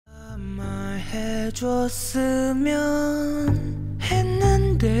해줬으면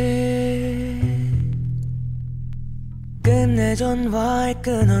했는데 끝내 전화를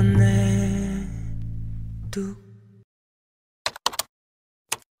끊었네. 뚝.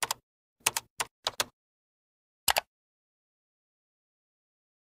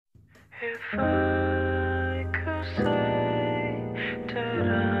 If I could say that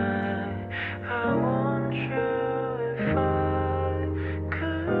I want you, if I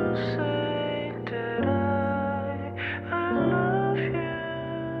could say that I love you.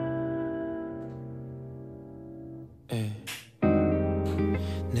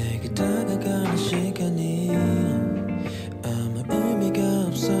 내게 다가가는 시간이 아무 의미가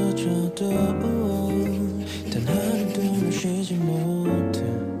없어져도 단 하루도 쉬지 못해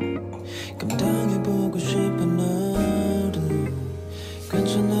감당해보고 싶은 너를.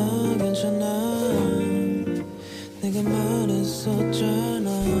 괜찮아 괜찮아 내가 말했었잖아.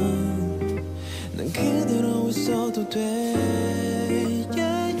 난 그대로 있어도 돼.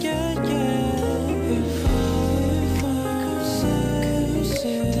 Yeah, yeah, yeah. If I could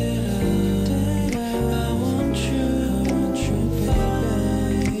say that I want you,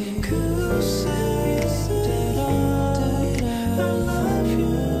 baby. Could say that I love you.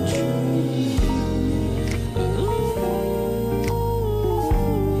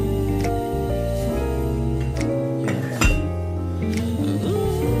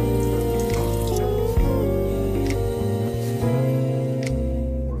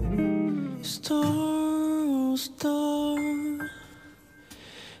 Star, star,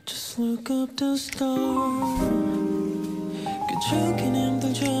 just look up the star. 그저긴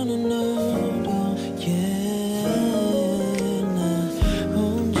힘들잖아 너도. Yeah, 나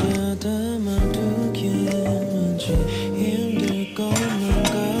혼자 담아두기는지 힘들 것만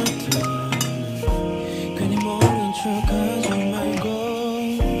같아. 괜히 모른 척하지 말고.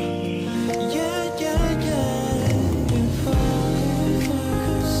 Yeah, yeah, yeah. If I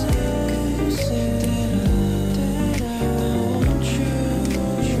could say that I want you,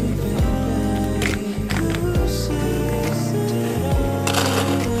 baby.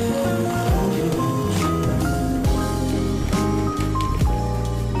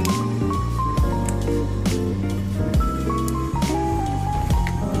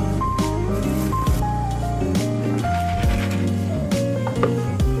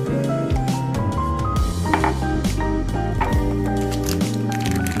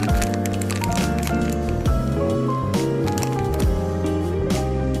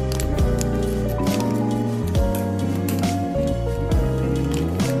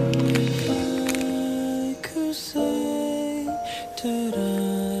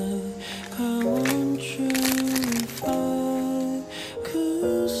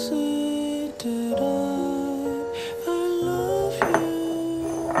 Could say that I love you. I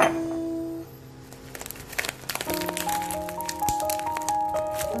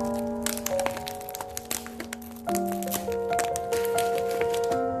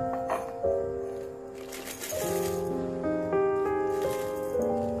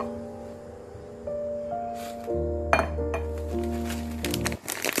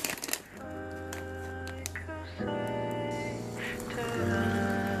could say that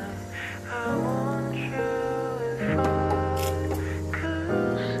I want you. If I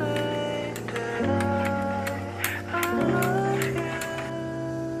could say that I love you.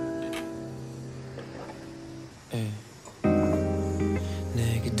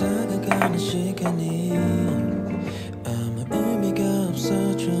 내게 다가가는 시간이 아무 의미가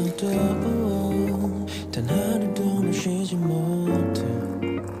없어져도 단 하루도 쉬지 못해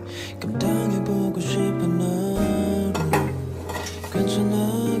감당해보고 싶은 너를. 괜찮아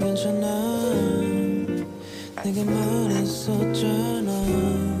괜찮아 내가 말했었잖아.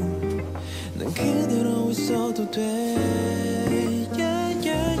 난 그대로 있어도 돼. Yeah,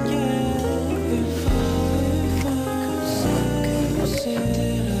 yeah, yeah. If I could say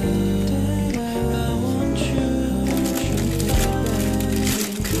that I want you, baby.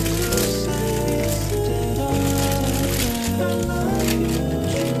 Could say that I love you.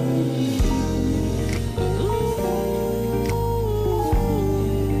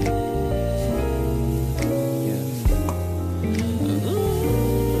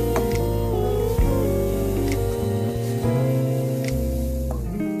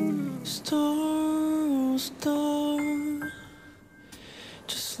 Star, star,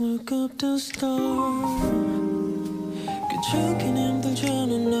 just look up the star. 그저긴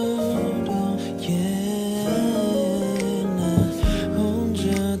힘들잖아 너도. Yeah, 나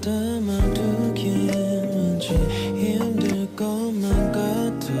혼자 담아두기는지 힘들 것만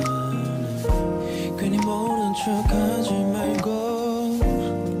같아. 괜히 모른 척하지 말고.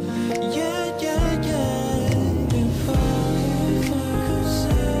 Yeah, yeah.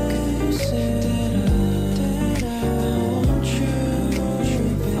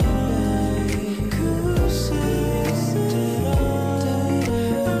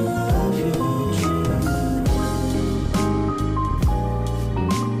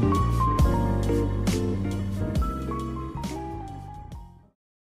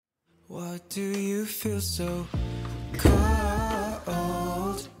 so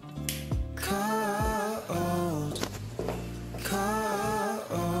cold, cold,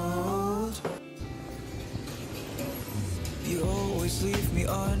 cold. You always leave me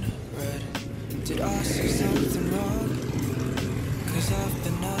unread. Did I say something wrong? 'Cause I've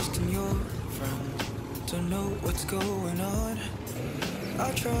been asking your friend, don't know what's going on.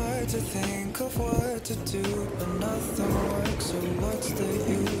 I try to think of what to do, but nothing works, so what's the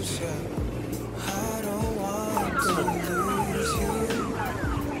use, yeah? I don't want to lose you.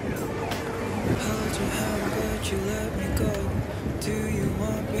 Held your hand, but you let me go. Do you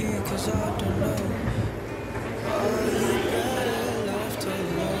want me? 'Cause I don't know. Are you better left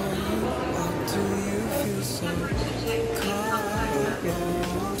alone? Or do you feel so cold, cold,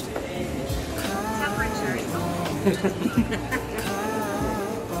 cold?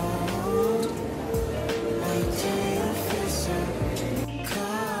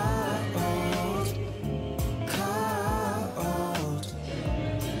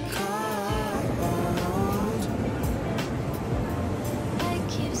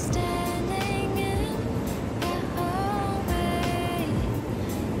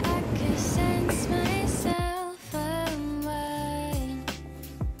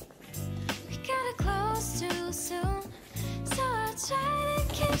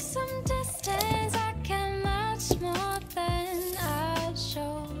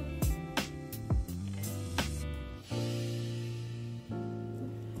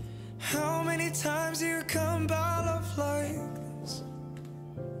 How many times you come by love like this?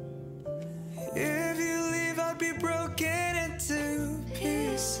 If you leave, I'd be broken into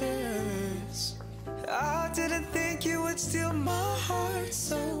pieces. I didn't think you would steal my heart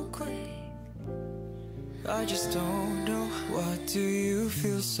so quick. I just don't know. What do you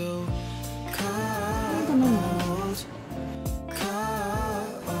feel so cold,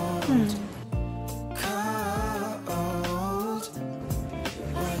 cold, cold?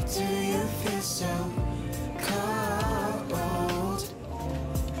 What do you feel so cold,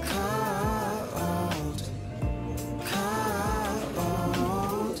 cold,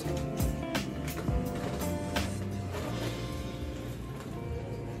 cold?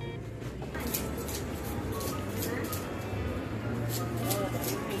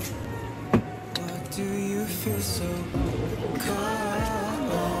 What do you feel so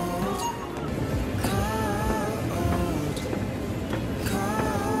cold, cold,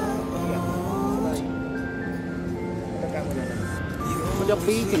 cold? Có dốc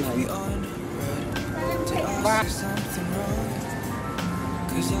phí trên hình. Ba.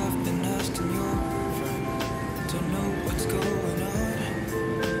 Cause I've been asking your friend, don't know what's going on.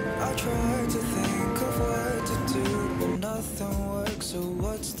 I try to think of what to do, but nothing works, so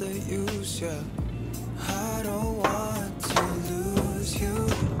what's the use, yeah? I don't want to lose you.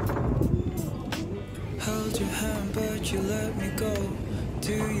 Held your hand, but you let me go.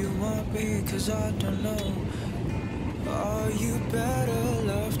 Do you want me? 'Cause I don't know. Are you better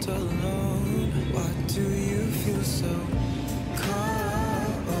left alone? Why do you feel so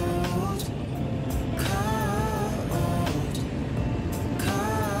cold, cold,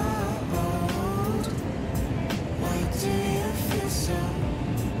 cold? Why do you feel so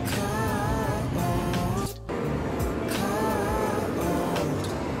cold, cold,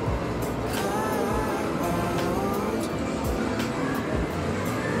 cold?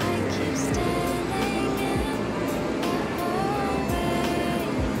 I keep standing in the hallway.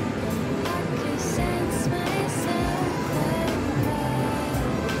 I could sense myself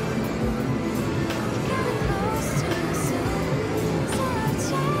getting close too soon, so I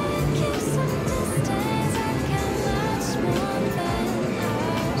try to keep some distance. I can much more than I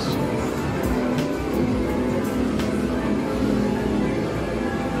should.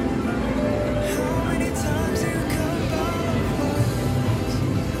 How many times you come by?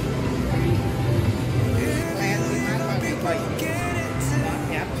 Get into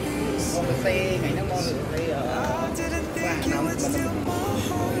Một cái xe ngày nó ngon được đi ở I didn't Hà think you Nội would steal my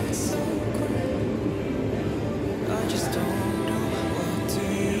heart so quick. I just don't know. What do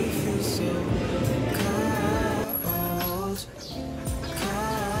you feel so cold,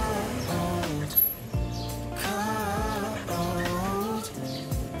 cold, cold?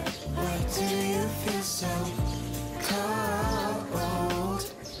 Why do you feel so cold,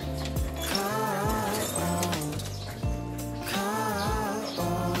 cold,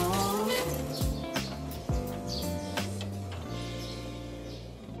 cold?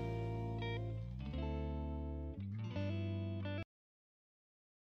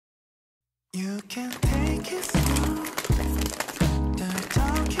 You can take it slow. They're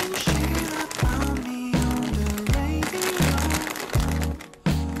talking shit about me on the radio.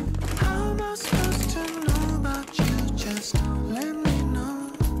 How am I supposed to know?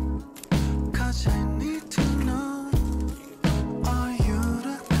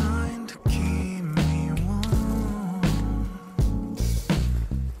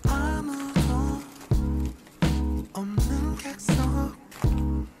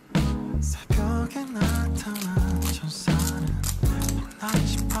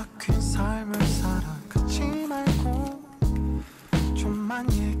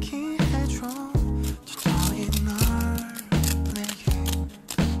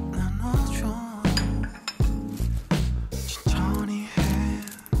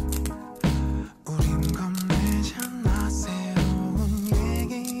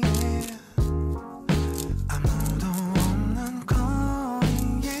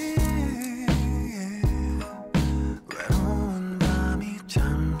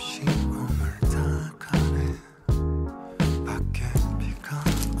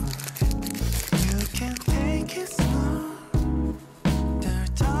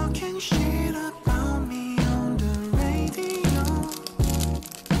 share.